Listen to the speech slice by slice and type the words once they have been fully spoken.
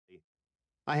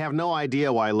I have no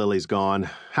idea why Lily's gone.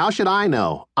 How should I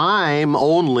know? I'm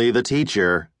only the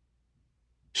teacher.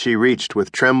 She reached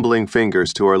with trembling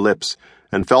fingers to her lips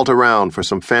and felt around for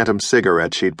some phantom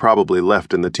cigarette she'd probably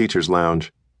left in the teacher's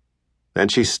lounge. Then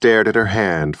she stared at her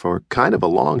hand for kind of a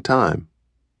long time.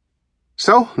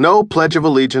 So, no Pledge of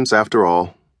Allegiance after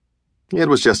all. It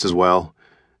was just as well.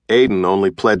 Aiden only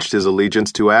pledged his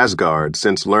allegiance to Asgard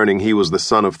since learning he was the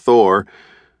son of Thor.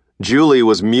 Julie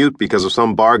was mute because of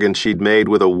some bargain she'd made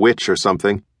with a witch or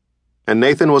something, and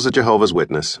Nathan was a Jehovah's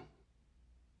Witness.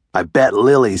 "I bet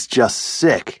Lily's just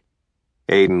sick,"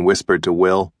 Aiden whispered to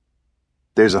Will.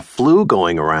 "There's a flu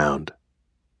going around."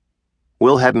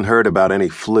 Will hadn't heard about any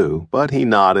flu, but he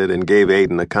nodded and gave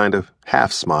Aiden a kind of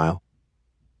half-smile.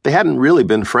 They hadn't really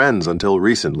been friends until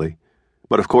recently,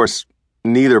 but of course,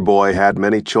 neither boy had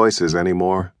many choices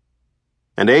anymore.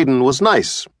 And Aiden was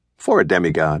nice, for a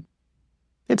demigod.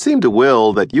 It seemed to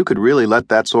Will that you could really let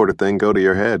that sort of thing go to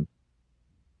your head.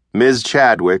 Ms.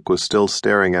 Chadwick was still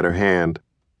staring at her hand.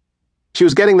 She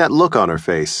was getting that look on her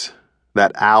face,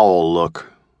 that owl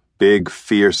look, big,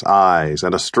 fierce eyes,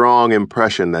 and a strong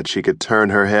impression that she could turn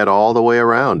her head all the way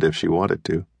around if she wanted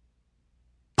to.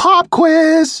 "Pop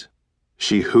quiz!"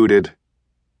 she hooted.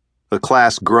 The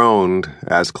class groaned,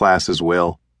 as classes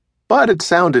will, but it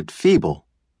sounded feeble.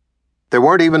 There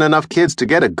weren't even enough kids to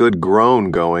get a good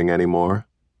groan going anymore.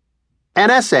 "An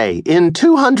essay in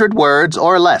 200 words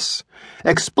or less.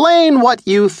 Explain what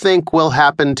you think will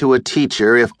happen to a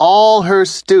teacher if all her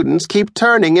students keep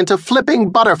turning into flipping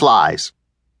butterflies.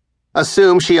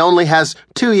 Assume she only has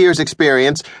 2 years'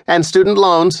 experience and student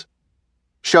loans.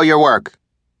 Show your work,"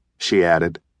 she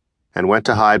added, and went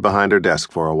to hide behind her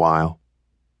desk for a while.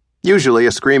 Usually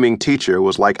a screaming teacher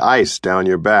was like ice down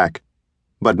your back,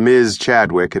 but Ms.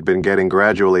 Chadwick had been getting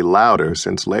gradually louder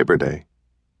since Labor Day.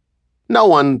 No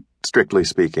one, strictly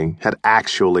speaking, had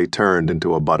actually turned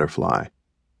into a butterfly.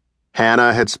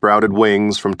 Hannah had sprouted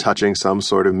wings from touching some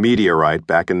sort of meteorite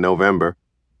back in November,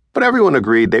 but everyone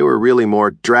agreed they were really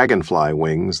more dragonfly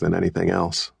wings than anything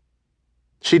else.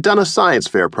 She'd done a science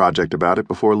fair project about it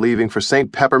before leaving for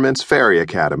St. Peppermint's Fairy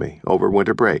Academy over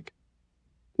winter break.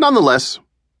 Nonetheless,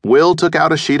 Will took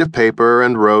out a sheet of paper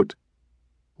and wrote,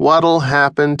 "What'll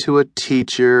happen to a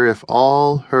teacher if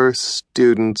all her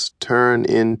students turn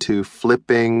into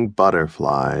flipping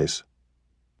butterflies?"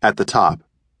 at the top,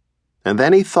 and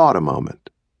then he thought a moment.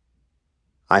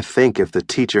 "I think if the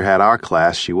teacher had our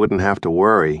class, she wouldn't have to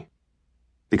worry,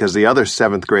 because the other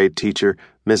 7th grade teacher,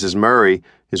 Mrs. Murray,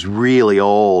 is really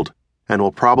old and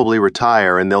will probably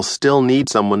retire, and they'll still need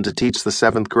someone to teach the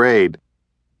 7th grade.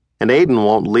 And Aiden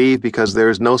won't leave because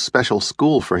there is no special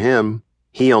school for him.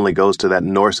 He only goes to that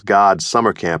Norse god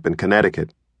summer camp in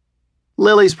Connecticut.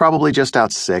 Lily's probably just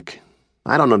out sick.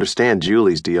 I don't understand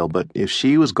Julie's deal, but if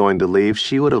she was going to leave,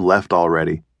 she would have left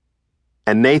already.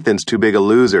 And Nathan's too big a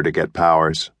loser to get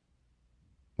powers."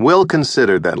 Will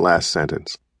considered that last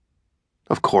sentence.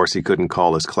 Of course he couldn't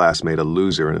call his classmate a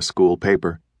loser in a school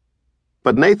paper.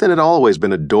 But Nathan had always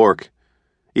been a dork,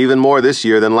 even more this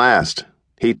year than last.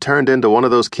 He turned into one of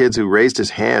those kids who raised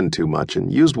his hand too much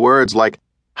and used words like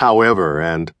 "however"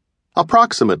 and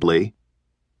 "approximately."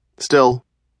 Still,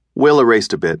 Will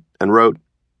erased a bit and wrote,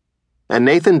 "And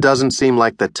Nathan doesn't seem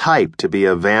like the type to be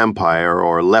a vampire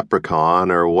or leprechaun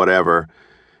or whatever.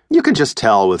 You can just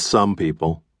tell with some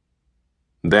people."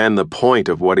 Then the point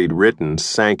of what he'd written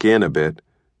sank in a bit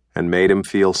and made him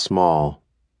feel small.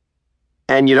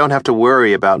 "And you don't have to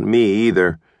worry about me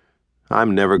either.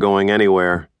 I'm never going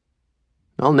anywhere.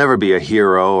 I'll never be a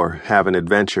hero or have an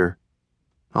adventure.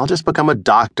 I'll just become a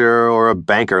doctor or a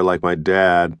banker like my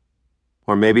dad,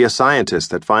 or maybe a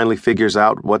scientist that finally figures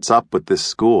out what's up with this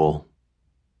school."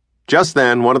 Just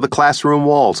then, one of the classroom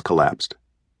walls collapsed.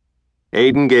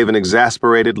 Aiden gave an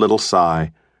exasperated little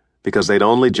sigh, because they'd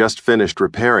only just finished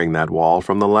repairing that wall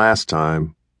from the last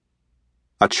time.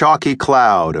 A chalky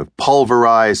cloud of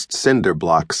pulverized cinder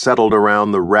blocks settled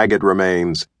around the ragged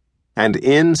remains, and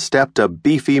in stepped a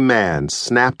beefy man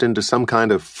snapped into some kind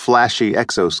of flashy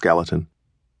exoskeleton.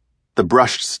 The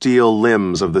brushed steel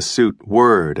limbs of the suit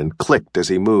whirred and clicked as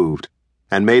he moved,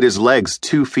 and made his legs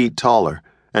 2 feet taller,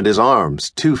 and his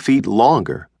arms 2 feet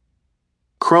longer.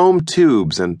 Chrome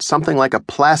tubes and something like a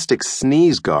plastic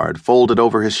sneeze guard folded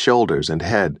over his shoulders and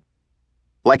head,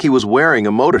 like he was wearing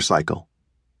a motorcycle.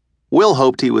 Will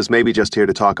hoped he was maybe just here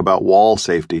to talk about wall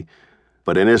safety,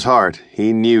 but in his heart,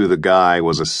 he knew the guy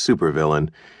was a supervillain.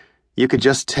 You could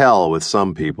just tell with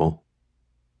some people.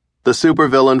 The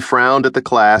supervillain frowned at the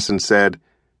class and said,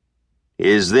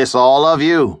 "Is this all of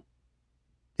you?"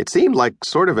 It seemed like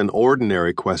sort of an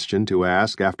ordinary question to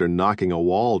ask after knocking a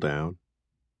wall down.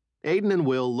 Aiden and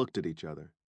Will looked at each other.